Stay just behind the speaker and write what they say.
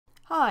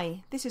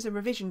Hi, this is a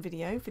revision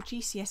video for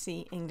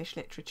GCSE English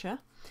Literature.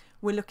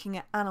 We're looking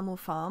at Animal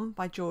Farm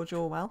by George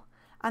Orwell,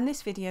 and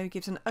this video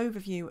gives an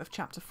overview of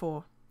Chapter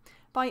 4.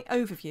 By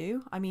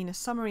overview, I mean a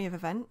summary of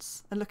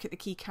events, a look at the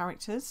key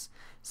characters,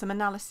 some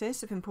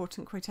analysis of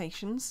important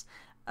quotations.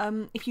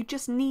 If you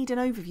just need an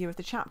overview of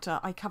the chapter,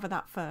 I cover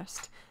that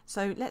first.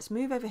 So let's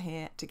move over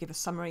here to give a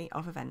summary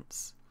of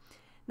events.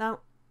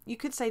 Now, you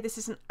could say this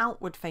is an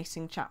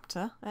outward-facing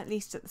chapter, at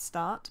least at the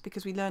start,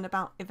 because we learn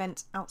about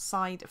events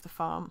outside of the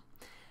farm.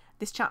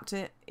 This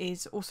chapter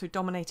is also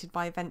dominated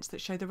by events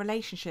that show the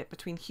relationship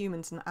between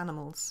humans and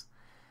animals.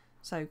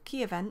 So,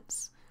 key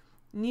events.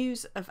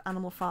 News of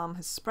Animal Farm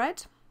has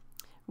spread.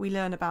 We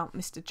learn about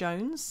Mr.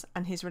 Jones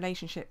and his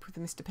relationship with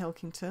Mr.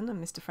 Pilkington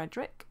and Mr.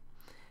 Frederick.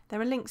 There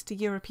are links to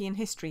European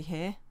history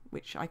here,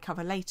 which I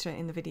cover later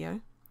in the video.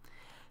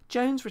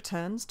 Jones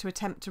returns to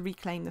attempt to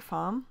reclaim the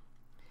farm.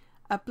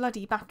 A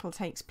bloody battle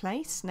takes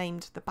place,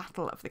 named the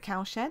Battle of the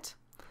Cowshed.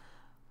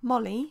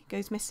 Molly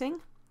goes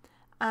missing,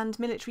 and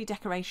military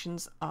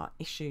decorations are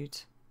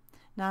issued.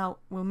 Now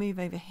we'll move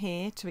over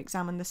here to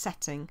examine the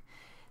setting.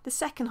 The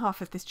second half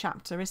of this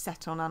chapter is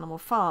set on Animal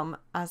Farm,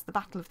 as the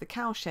Battle of the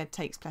Cowshed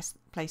takes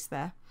place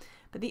there,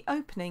 but the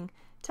opening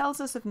tells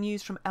us of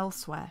news from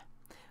elsewhere.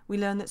 We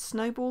learn that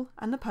Snowball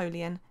and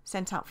Napoleon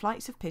sent out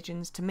flights of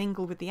pigeons to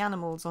mingle with the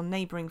animals on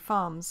neighbouring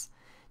farms,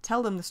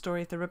 tell them the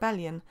story of the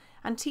rebellion,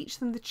 and teach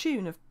them the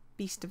tune of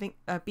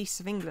Beasts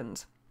of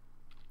England.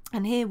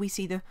 And here we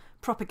see the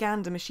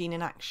propaganda machine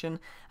in action,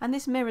 and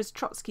this mirrors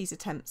Trotsky's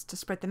attempts to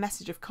spread the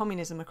message of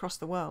communism across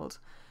the world.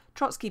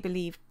 Trotsky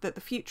believed that the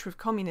future of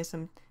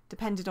communism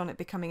depended on it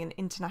becoming an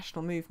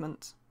international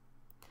movement.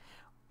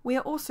 We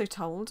are also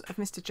told of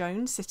Mr.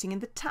 Jones sitting in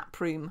the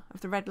tap room of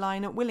the Red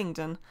Lion at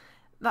Willingdon.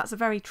 That's a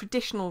very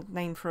traditional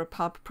name for a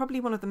pub, probably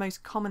one of the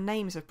most common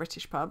names of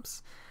British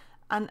pubs.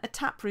 And a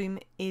tap room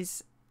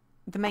is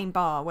the main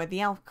bar where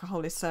the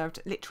alcohol is served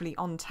literally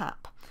on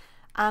tap.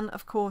 And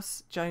of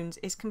course, Jones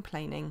is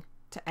complaining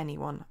to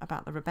anyone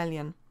about the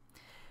rebellion.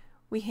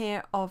 We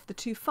hear of the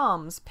two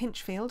farms,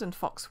 Pinchfield and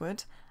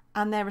Foxwood,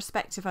 and their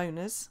respective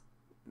owners,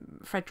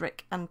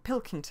 Frederick and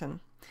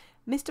Pilkington.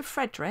 Mr.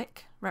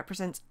 Frederick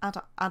represents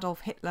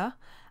Adolf Hitler,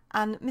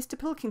 and Mr.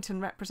 Pilkington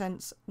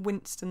represents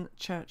Winston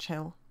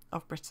Churchill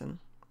of Britain.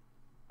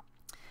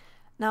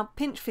 Now,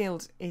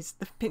 Pinchfield,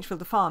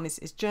 the farm,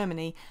 is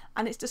Germany,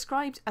 and it's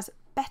described as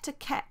better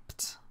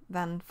kept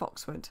than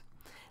Foxwood.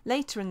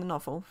 Later in the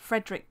novel,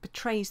 Frederick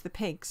betrays the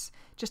pigs,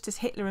 just as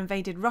Hitler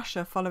invaded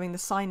Russia following the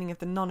signing of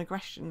the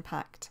Non-Aggression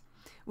Pact.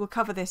 We'll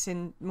cover this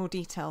in more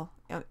detail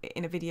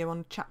in a video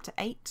on Chapter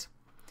 8.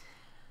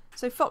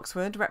 So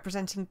Foxwood,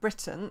 representing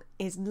Britain,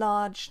 is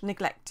large,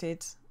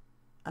 neglected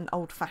and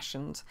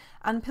old-fashioned,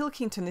 and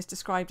Pilkington is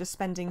described as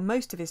spending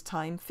most of his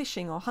time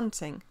fishing or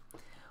hunting.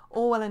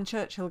 Orwell and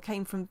Churchill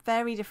came from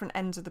very different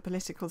ends of the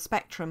political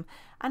spectrum,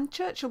 and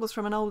Churchill was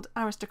from an old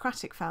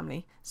aristocratic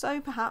family, so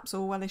perhaps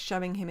Orwell is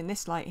showing him in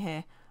this light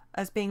here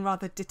as being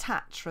rather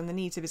detached from the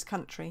needs of his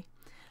country.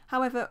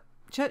 However,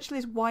 Churchill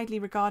is widely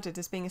regarded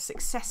as being a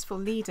successful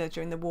leader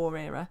during the war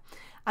era,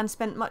 and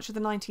spent much of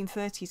the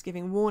 1930s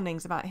giving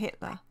warnings about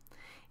Hitler.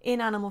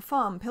 In Animal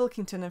Farm,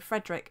 Pilkington and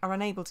Frederick are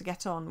unable to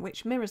get on,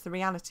 which mirrors the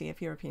reality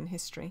of European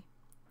history.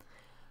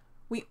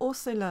 We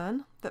also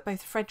learn that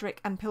both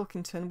Frederick and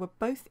Pilkington were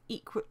both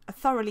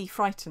thoroughly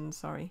frightened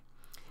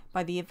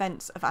by the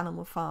events of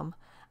Animal Farm,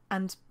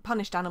 and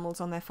punished animals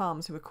on their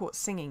farms who were caught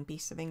singing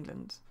Beasts of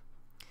England.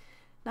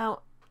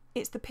 Now,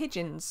 it's the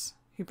pigeons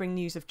who bring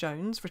news of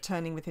Jones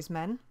returning with his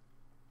men,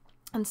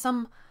 and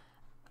some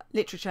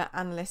literature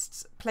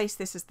analysts place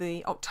this as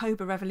the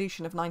October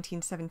Revolution of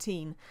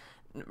 1917.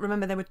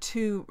 Remember, there were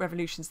two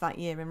revolutions that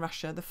year in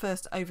Russia. The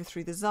first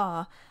overthrew the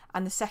Tsar,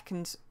 and the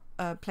second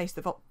placed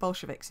the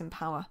Bolsheviks in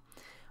power.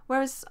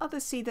 Whereas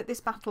others see that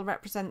this battle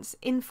represents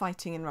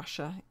infighting in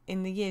Russia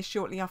in the years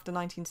shortly after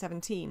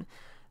 1917.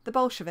 The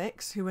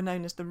Bolsheviks, who were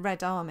known as the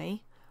Red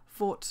Army,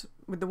 fought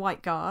with the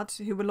White Guard,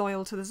 who were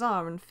loyal to the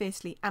Tsar and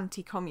fiercely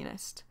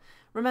anti-communist.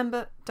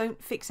 Remember, don't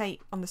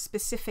fixate on the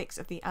specifics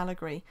of the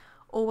allegory.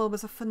 Orwell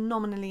was a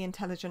phenomenally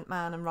intelligent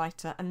man and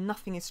writer, and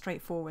nothing is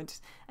straightforward,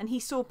 and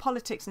he saw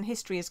politics and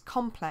history as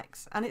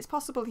complex, and it's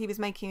possible he was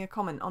making a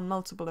comment on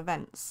multiple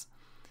events.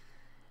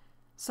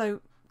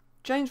 So,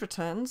 Jones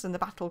returns and the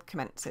battle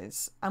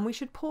commences, and we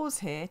should pause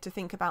here to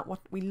think about what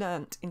we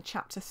learnt in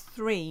Chapter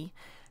 3,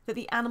 that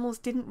the animals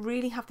didn't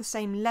really have the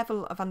same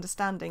level of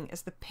understanding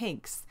as the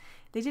pigs.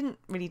 They didn't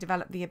really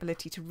develop the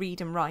ability to read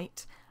and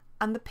write,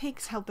 and the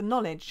pigs held the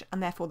knowledge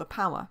and therefore the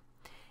power.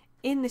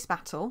 In this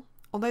battle,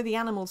 although the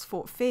animals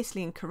fought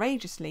fiercely and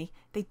courageously,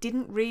 they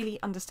didn't really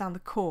understand the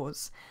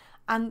cause,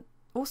 and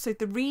also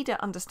the reader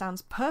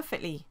understands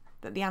perfectly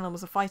that the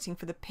animals are fighting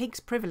for the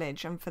pigs'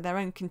 privilege and for their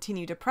own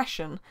continued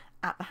oppression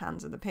at the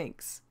hands of the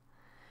pigs.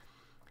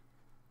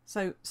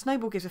 So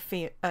Snowball gives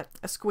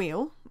a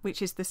squeal,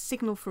 which is the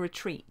signal for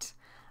retreat,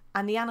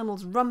 and the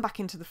animals run back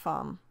into the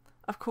farm.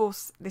 Of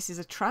course, this is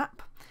a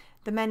trap.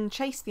 The men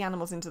chase the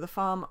animals into the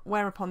farm,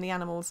 whereupon the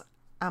animals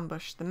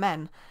ambush the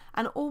men.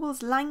 And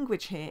Orwell's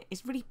language here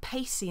is really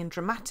pacey and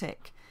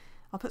dramatic.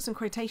 I'll put some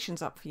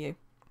quotations up for you.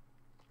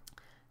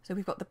 So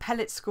we've got the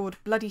pellets scored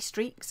bloody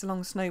streaks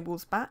along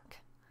Snowball's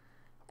back.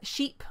 A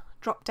sheep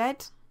dropped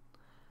dead.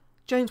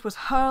 Jones was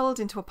hurled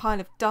into a pile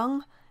of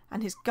dung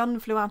and his gun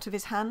flew out of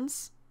his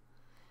hands.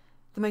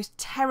 The most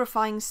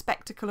terrifying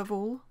spectacle of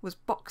all was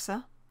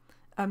Boxer.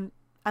 And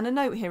a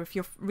note here, if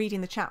you're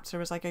reading the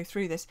chapter as I go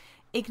through this,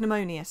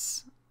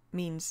 ignominious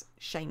means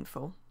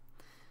shameful.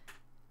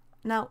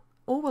 Now,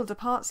 Orwell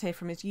departs here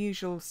from his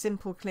usual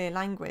simple, clear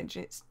language.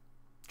 It's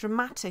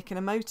dramatic and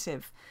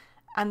emotive,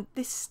 and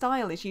this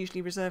style is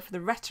usually reserved for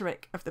the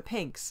rhetoric of the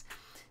pigs.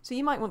 So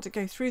you might want to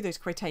go through those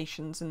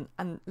quotations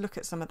and look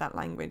at some of that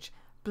language.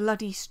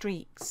 Bloody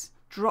streaks,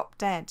 drop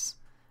dead,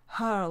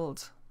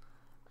 hurled,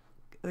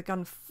 the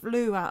gun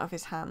flew out of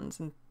his hands,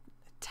 and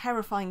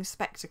terrifying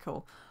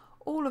spectacle.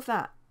 All of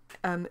that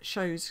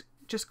shows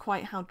just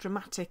quite how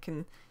dramatic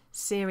and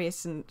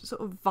serious and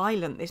sort of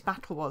violent this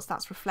battle was.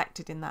 That's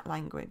reflected in that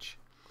language.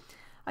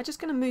 I'm just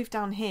going to move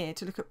down here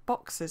to look at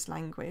Boxer's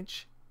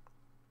language.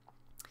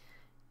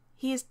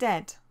 "He is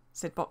dead,"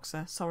 said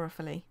Boxer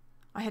sorrowfully.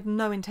 "I had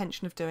no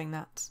intention of doing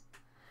that."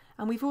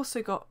 And we've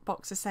also got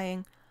Boxer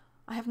saying,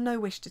 "I have no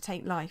wish to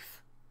take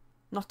life,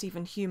 not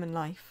even human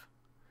life."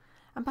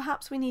 And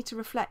perhaps we need to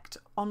reflect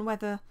on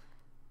whether,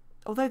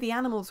 although the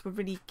animals were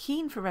really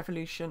keen for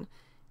revolution,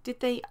 did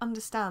they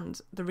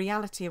understand the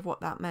reality of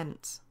what that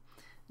meant?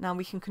 Now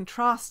we can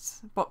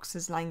contrast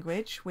Boxer's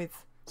language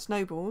with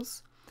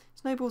Snowball's.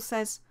 Snowball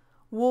says,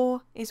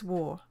 "War is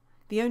war.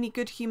 The only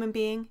good human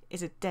being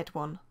is a dead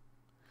one."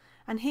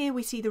 And here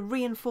we see the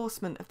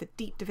reinforcement of the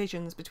deep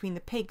divisions between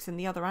the pigs and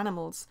the other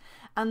animals,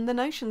 and the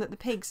notion that the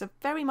pigs are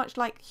very much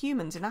like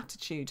humans in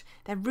attitude.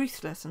 They're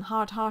ruthless and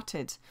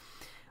hard-hearted.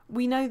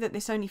 We know that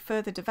this only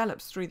further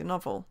develops through the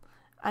novel,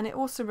 and it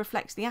also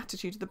reflects the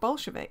attitude of the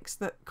Bolsheviks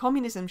that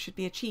communism should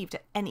be achieved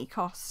at any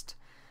cost.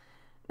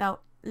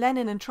 Now,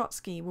 Lenin and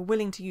Trotsky were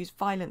willing to use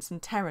violence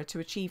and terror to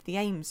achieve the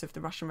aims of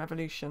the Russian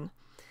Revolution.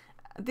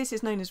 This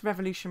is known as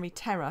revolutionary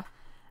terror.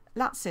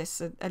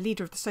 Latsis, a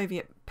leader of the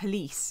Soviet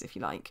police, if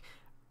you like,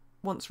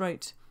 once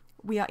wrote,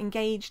 "We are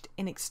engaged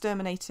in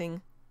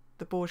exterminating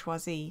the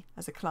bourgeoisie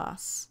as a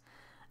class."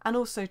 And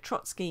also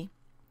Trotsky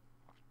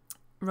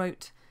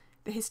wrote,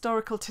 "The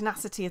historical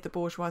tenacity of the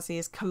bourgeoisie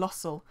is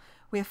colossal.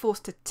 We are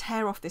forced to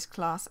tear off this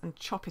class and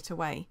chop it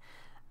away."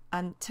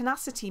 And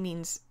tenacity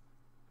means,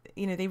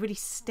 you know, they really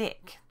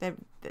stick. They're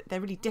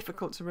really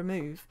difficult to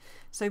remove.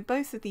 So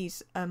both of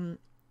these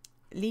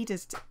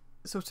leaders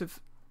sort of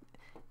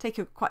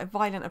take quite a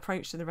violent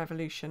approach to the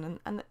revolution,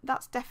 and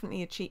that's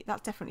definitely achieved.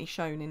 That's definitely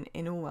shown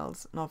in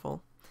Orwell's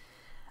novel.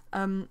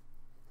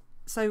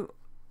 So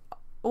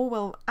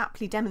Orwell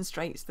aptly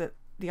demonstrates that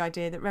the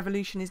idea that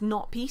revolution is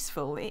not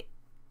peaceful. It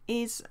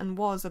is and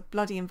was a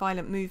bloody and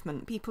violent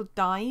movement. People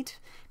died.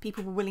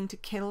 People were willing to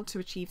kill to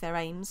achieve their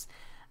aims,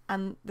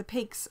 and the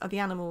pigs are the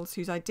animals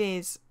whose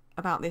ideas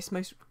about this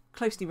most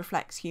closely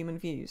reflects human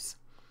views.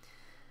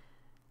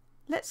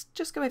 Let's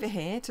just go over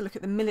here to look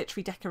at the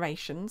military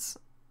decorations.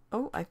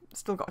 Oh, I've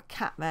still got a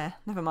cat there.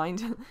 Never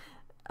mind.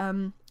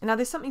 Now,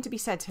 there's something to be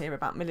said here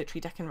about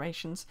military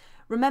decorations.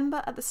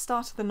 Remember, at the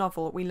start of the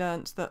novel, we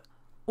learnt that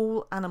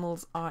all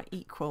animals are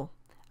equal.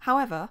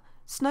 However,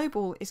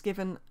 Snowball is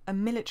given a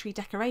military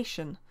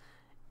decoration.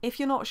 If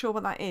you're not sure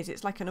what that is,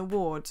 it's like an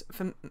award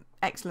for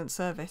excellent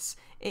service.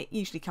 It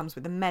usually comes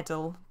with a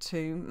medal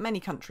too. Many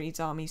countries'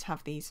 armies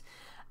have these.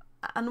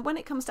 And when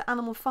it comes to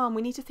Animal Farm,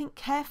 we need to think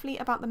carefully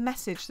about the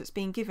message that's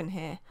being given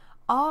here.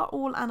 Are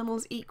all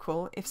animals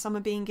equal if some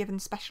are being given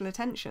special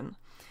attention?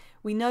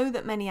 We know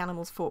that many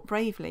animals fought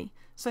bravely,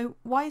 so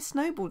why is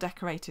Snowball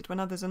decorated when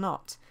others are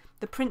not?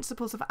 The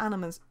principles of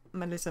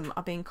animalism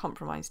are being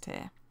compromised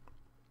here.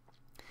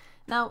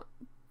 Now,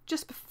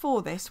 just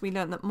before this, we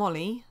learned that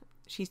Molly,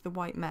 she's the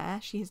white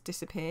mare, she has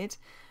disappeared.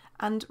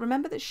 And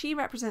remember that she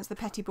represents the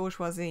petty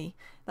bourgeoisie.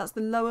 That's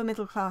the lower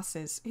middle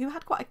classes, who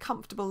had quite a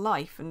comfortable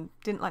life and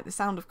didn't like the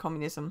sound of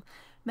communism.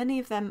 Many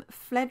of them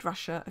fled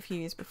Russia a few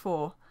years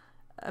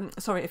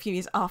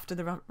after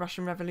the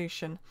Russian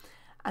Revolution.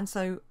 And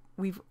so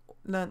we've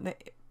learnt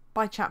that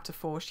by chapter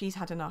 4, she's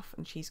had enough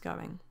and she's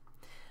going.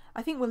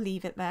 I think we'll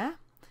leave it there.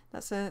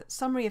 That's a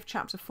summary of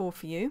chapter 4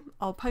 for you.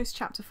 I'll post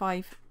chapter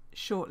 5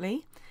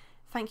 shortly.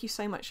 Thank you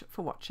so much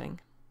for watching.